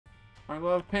I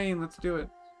love pain. Let's do it.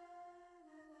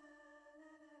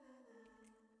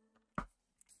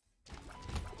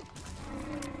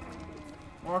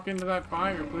 Walk into that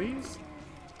fire, please.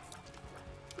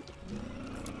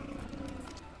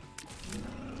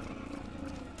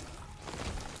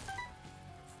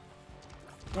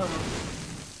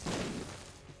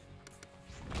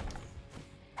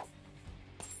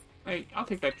 Hey, I'll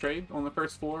take that trade on the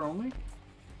first floor only.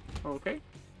 Okay.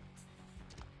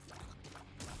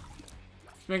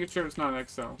 Just making sure it's not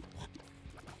XL.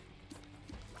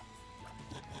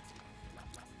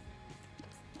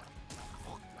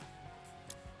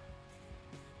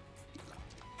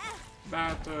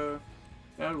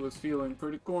 That was feeling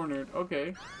pretty cornered.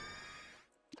 Okay.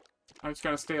 I just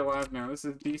gotta stay alive now. This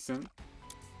is decent.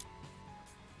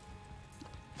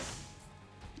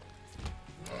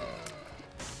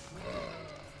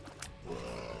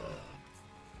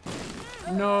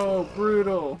 No,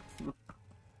 brutal.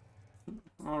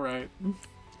 Alright.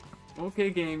 Okay,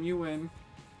 game, you win.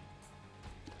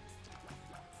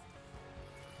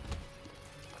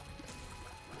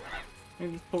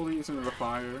 And just pull these into the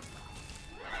fire.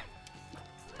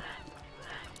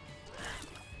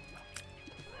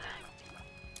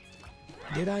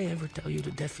 Did I ever tell you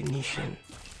the definition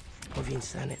of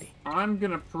insanity? I'm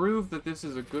gonna prove that this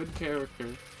is a good character.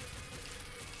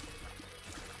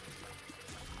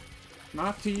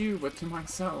 Not to you, but to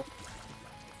myself.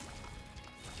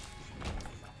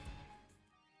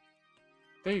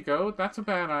 There you go. That's a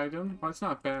bad item. Well, it's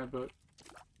not bad, but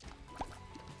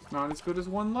it's not as good as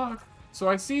one luck. So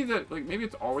I see that, like, maybe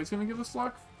it's always gonna give us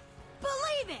luck.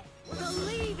 Believe it!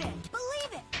 Believe it!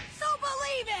 Believe it! So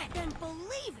believe it! Then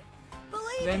believe it!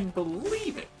 Believe Then it!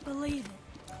 believe it! Believe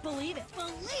it! Believe it!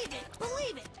 Believe it!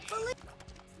 Believe it! Believe it!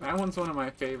 That one's one of my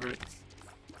favorites.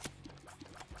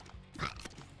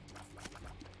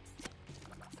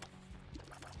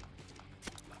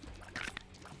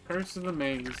 Curse of the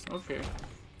Maze. Okay.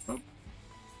 Oh.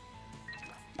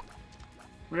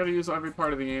 We gotta use every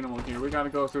part of the animal here. We gotta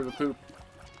go through the poop.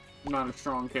 I'm not a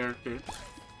strong character.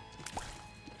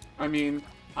 I mean,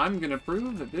 I'm gonna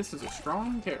prove that this is a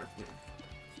strong character.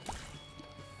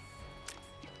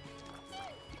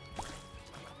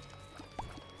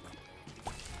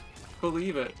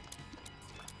 Believe it.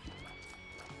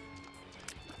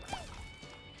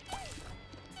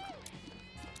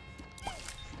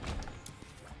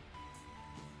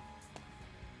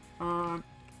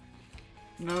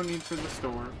 No need for the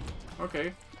store.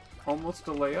 Okay. Almost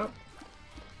a layup.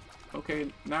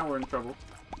 Okay, now we're in trouble.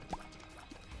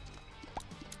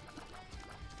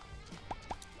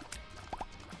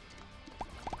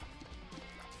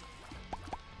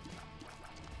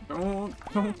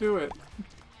 Don't do it.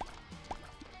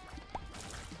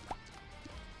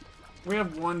 We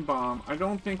have one bomb. I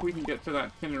don't think we can get to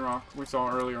that tin rock we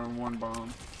saw earlier on one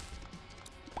bomb.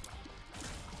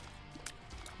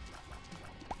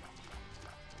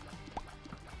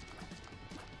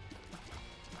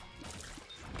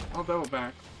 I'll double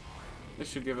back. This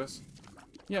should give us...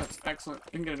 Yes, excellent.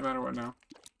 You can get it no matter what now.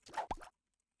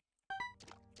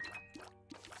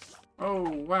 Oh,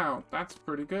 wow. That's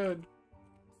pretty good.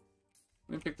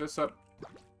 Let me pick this up.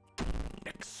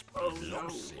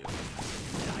 Explosive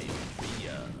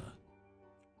diarrhea.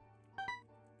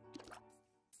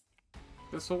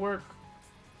 This'll work.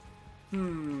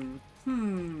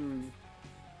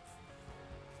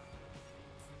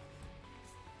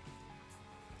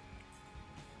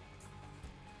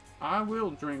 I will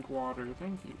drink water,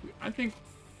 thank you. I think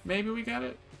maybe we got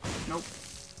it. Nope.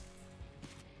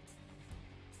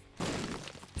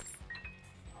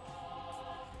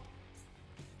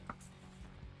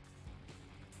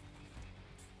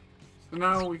 So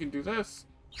now we can do this.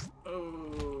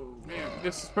 Oh man,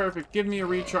 this is perfect. Give me a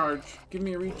recharge. Give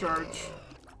me a recharge.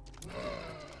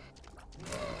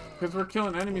 Because we're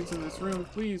killing enemies in this room,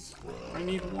 please. I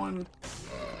need one.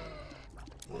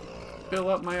 Fill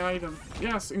up my item.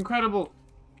 Yes, incredible.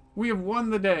 We have won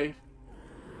the day.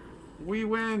 We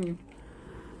win.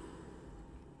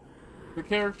 The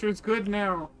character's good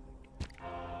now.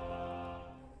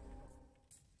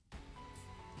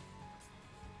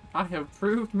 I have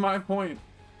proved my point.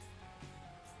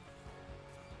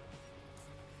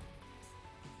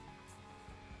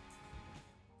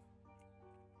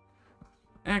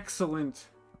 Excellent.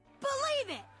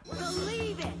 Believe it!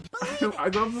 Believe it! Believe it! I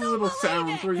love the little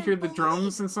sounds where you hear the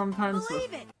drums and sometimes the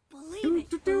Believe it!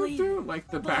 Believe it! Believe it! like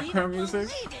the background music.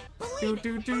 Believe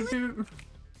it! Believe it!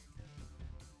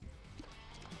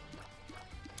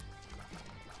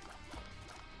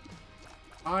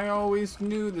 I always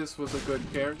knew this was a good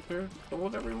character.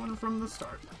 Told everyone from the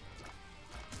start.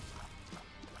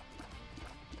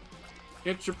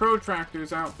 Get your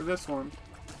protractors out for this one.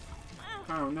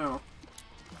 Oh no.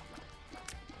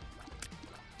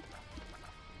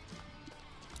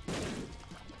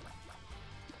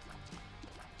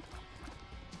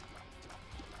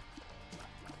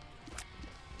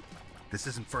 This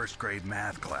isn't first grade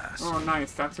math class. Oh,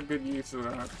 nice. That's a good use of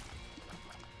that.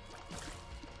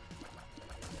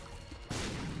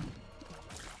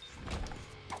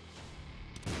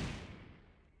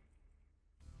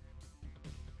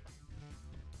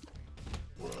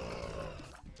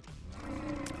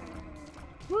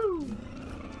 Woo!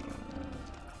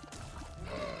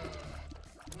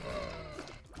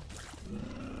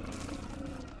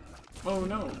 Oh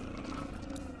no.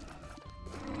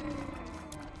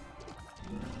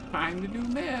 Time to do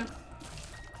math.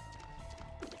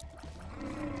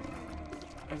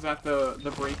 Is that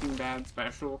the Breaking Bad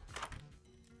special?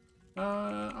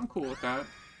 I'm cool with that.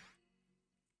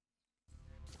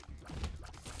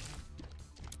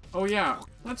 Oh yeah,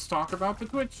 let's talk about the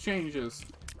Twitch changes.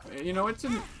 You know, it's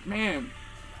a man.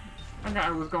 That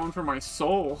guy was going for my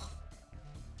soul.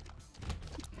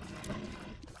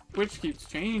 Twitch keeps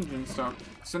changing stuff.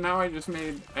 So now I just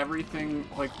made everything,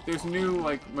 like, there's new,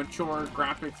 like, mature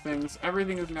graphic things.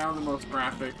 Everything is now the most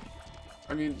graphic.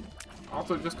 I mean,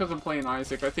 also, just because I'm playing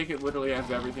Isaac, I think it literally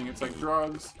has everything. It's like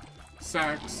drugs,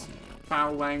 sex,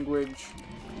 foul language,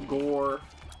 gore.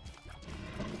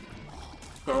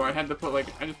 So I had to put, like,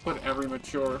 I just put every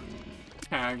mature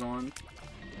tag on.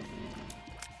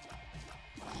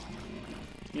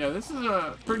 Yeah, this is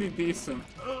pretty decent.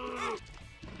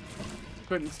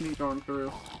 Couldn't sneak on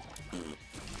through.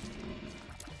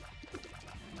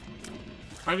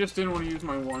 I just didn't want to use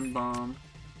my one bomb.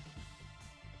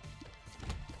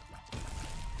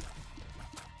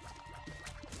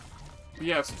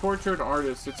 Yes, tortured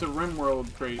artist. It's a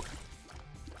RimWorld trait.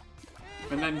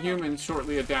 And then humans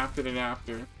shortly adapted it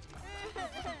after.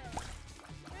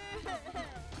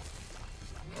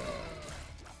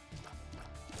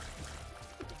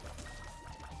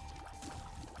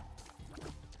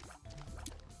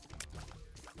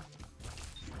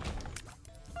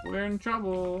 We're in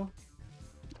trouble.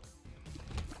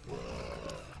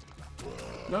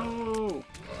 No.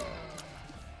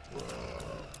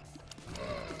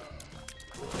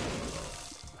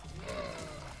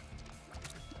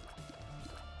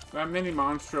 That mini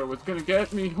monstro was gonna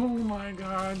get me. Oh my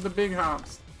god, the big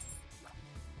hops.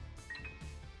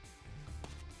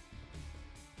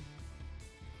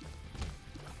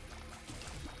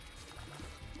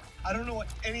 I don't know what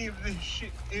any of this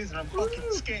shit is, and I'm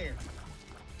fucking scared.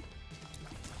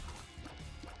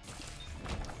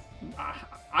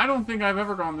 I don't think I've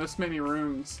ever gone this many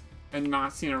rooms and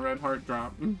not seen a red heart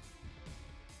drop.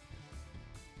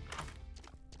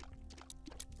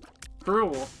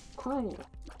 Cruel. Cruel.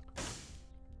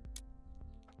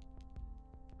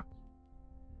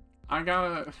 I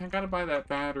gotta buy that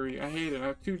battery. I hate it. I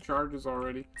have 2 charges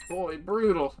already. Boy,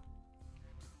 brutal.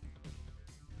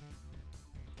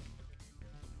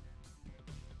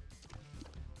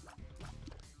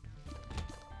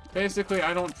 Basically,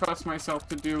 I don't trust myself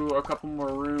to do a couple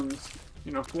more rooms.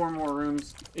 You know, 4 more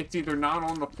rooms. It's either not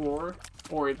on the floor,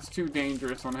 or it's too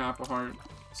dangerous on half a heart.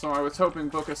 So I was hoping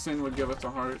Book of Sin would give us a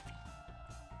heart.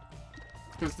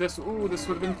 Because this, ooh, this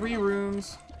would have been 3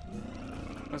 rooms.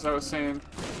 As I was saying.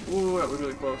 Ooh, that was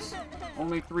really close.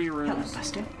 Only 3 rooms. Hello,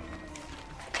 Buster.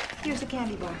 Here's a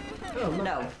candy bar. Oh,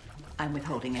 no. I'm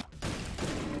withholding it.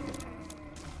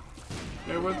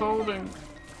 They're withholding.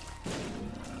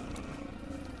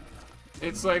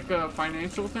 It's like a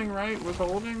financial thing, right?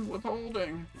 Withholding?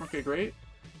 Withholding. Okay, great.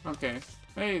 Okay.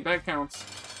 Hey, that counts.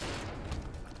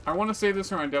 I want to save this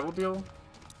for my devil deal.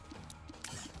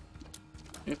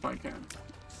 If I can.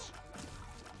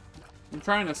 I'm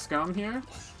trying to scum here.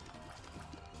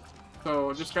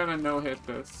 So, just gotta no-hit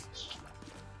this.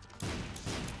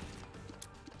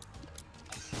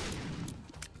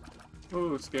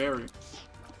 Ooh, scary.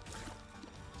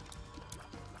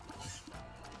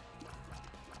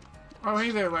 Oh,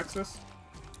 hey there, Lexus.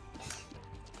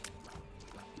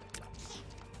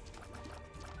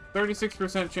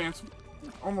 36% chance.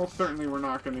 Almost certainly we're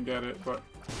not going to get it, but...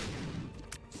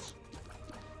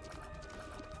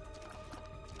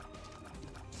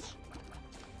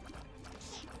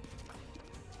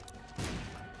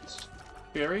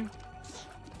 Scary?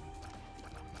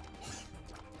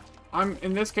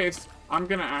 In this case, I'm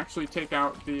going to actually take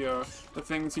out the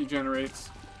things he generates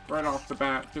right off the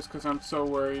bat, just because I'm so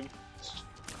worried.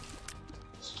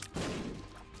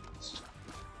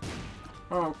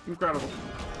 Oh, incredible.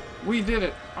 We did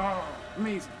it! Oh,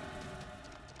 amazing.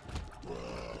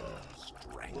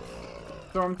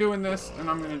 So I'm doing this, and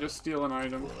I'm gonna just steal an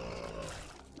item.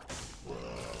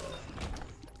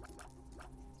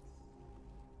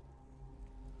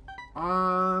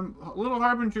 Little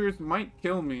Harbingers might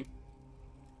kill me.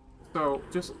 So,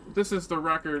 just, this is the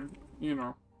record, you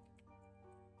know.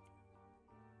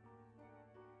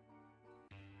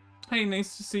 Hey,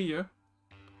 nice to see you.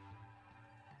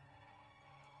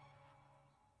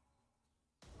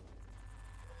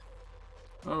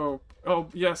 Oh,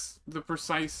 yes, the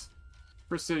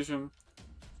precision.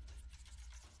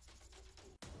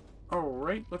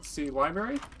 Alright, let's see,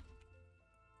 library?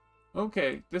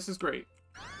 Okay, this is great.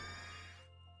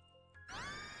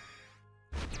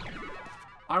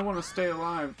 I want to stay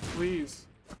alive, please.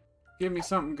 Give me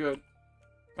something good.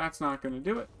 That's not gonna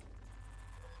do it.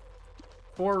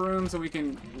 4 rooms and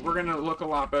we're gonna look a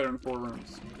lot better in 4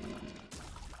 rooms.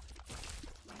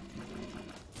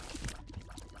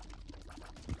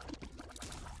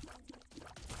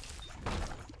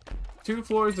 Two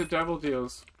floors of devil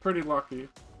deals. Pretty lucky.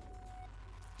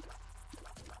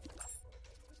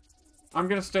 I'm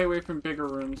gonna stay away from bigger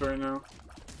rooms right now.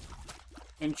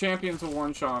 And champions will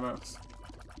one-shot us.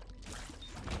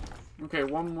 Okay,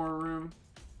 one more room.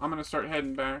 I'm gonna start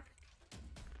heading back.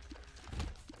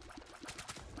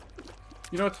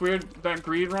 You know what's weird? That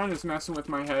greed run is messing with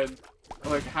my head.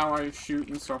 Like how I shoot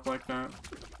and stuff like that.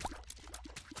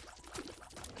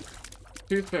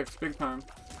 Toothpicks, big time.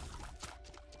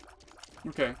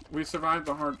 Okay, we survived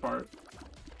the hard part.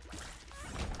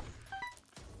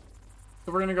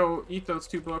 So we're gonna go eat those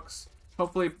 2 books.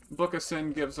 Hopefully Book of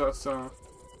Sin gives us,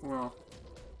 well,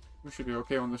 we should be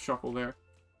okay on the shuffle there.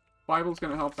 Bible's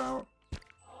gonna help out.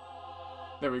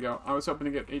 There we go. I was hoping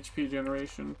to get HP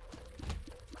generation.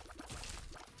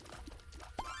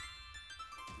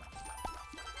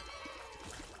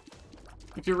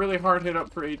 If you're really hard hit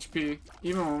up for HP,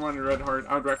 even when running Red Heart,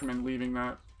 I would recommend leaving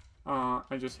that.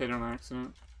 I just hit on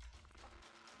accident.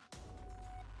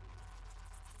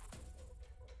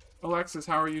 Alexis,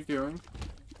 how are you doing?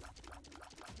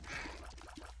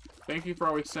 Thank you for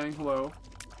always saying hello.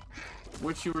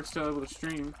 Wish you were still able to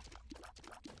stream.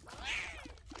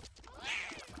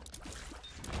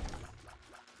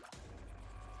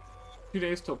 2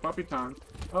 days till puppy time.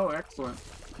 Oh, excellent.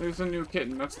 There's a new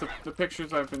kitten. That's the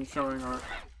pictures I've been showing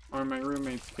are my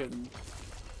roommate's kitten.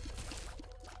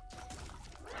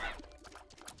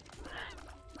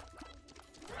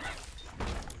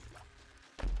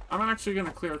 I'm actually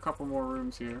gonna clear a couple more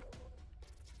rooms here.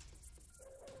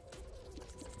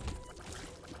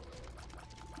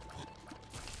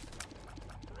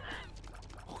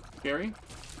 Scary?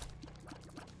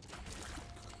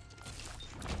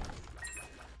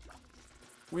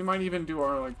 We might even do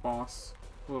our, like, boss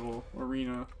little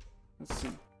arena. Let's see.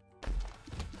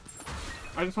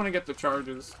 I just want to get the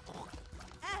charges.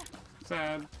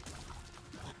 Sad.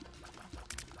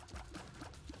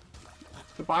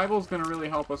 The Bible's gonna really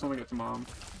help us when we get to Mom.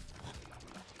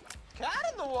 Cat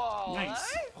in the wall.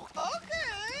 Nice. Eh?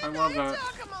 Okay. I love now that. you're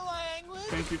talking my language.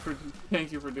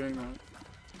 Thank you for doing that.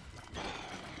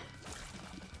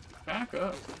 Back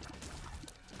up.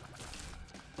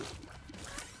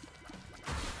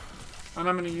 And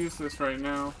I'm gonna use this right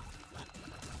now.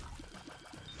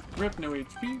 Rip, no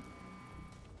HP.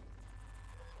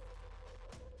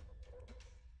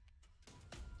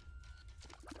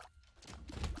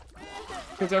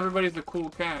 Because everybody's a cool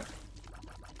cat.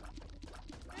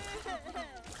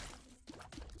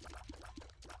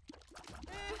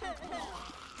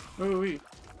 Ooh-wee.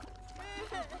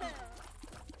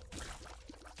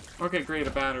 Okay, great, a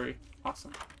battery.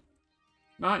 Awesome.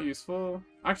 Not useful.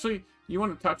 Actually, you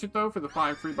want to touch it, though, for the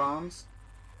 5 free bombs?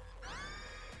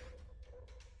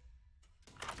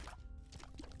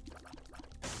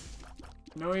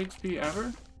 No HP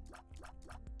ever?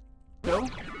 Kill?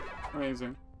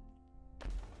 Amazing.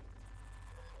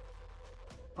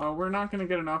 We're not going to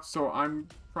get enough, so I'm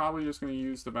probably just going to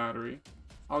use the battery.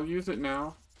 I'll use it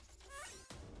now.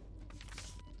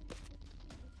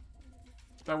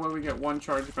 That way we get 1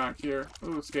 charge back here.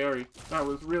 Ooh, scary. That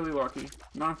was really lucky.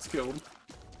 Not skilled.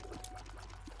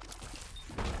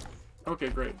 Okay,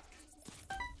 great.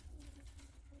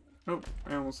 Oh,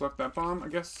 I almost left that bomb. I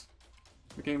guess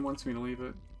the game wants me to leave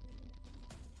it.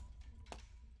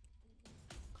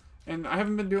 And I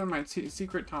haven't been doing my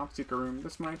secret top secret room.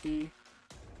 This might be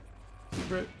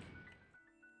secret.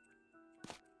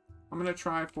 I'm gonna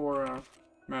try for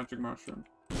magic mushroom.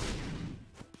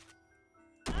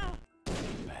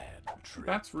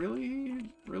 That's really,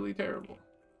 really terrible.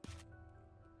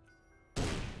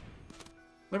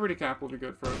 Liberty Cap will be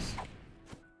good for us.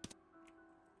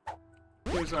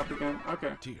 Tears up again.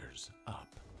 Okay. Tears up.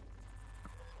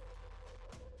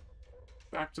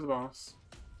 Back to the boss.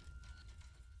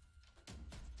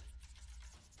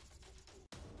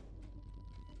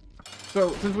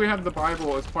 So, since we have the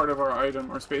Bible as part of our item,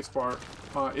 or spacebar,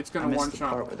 it's I gonna missed the one-shot.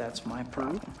 part where that's my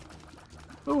problem.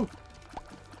 Ooh.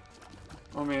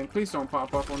 Oh man, please don't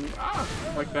pop up on me. Ah!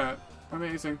 Like that.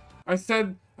 Amazing. I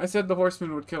said the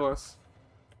horseman would kill us.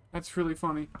 That's really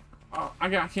funny. Oh, I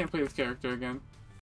can't play this character again.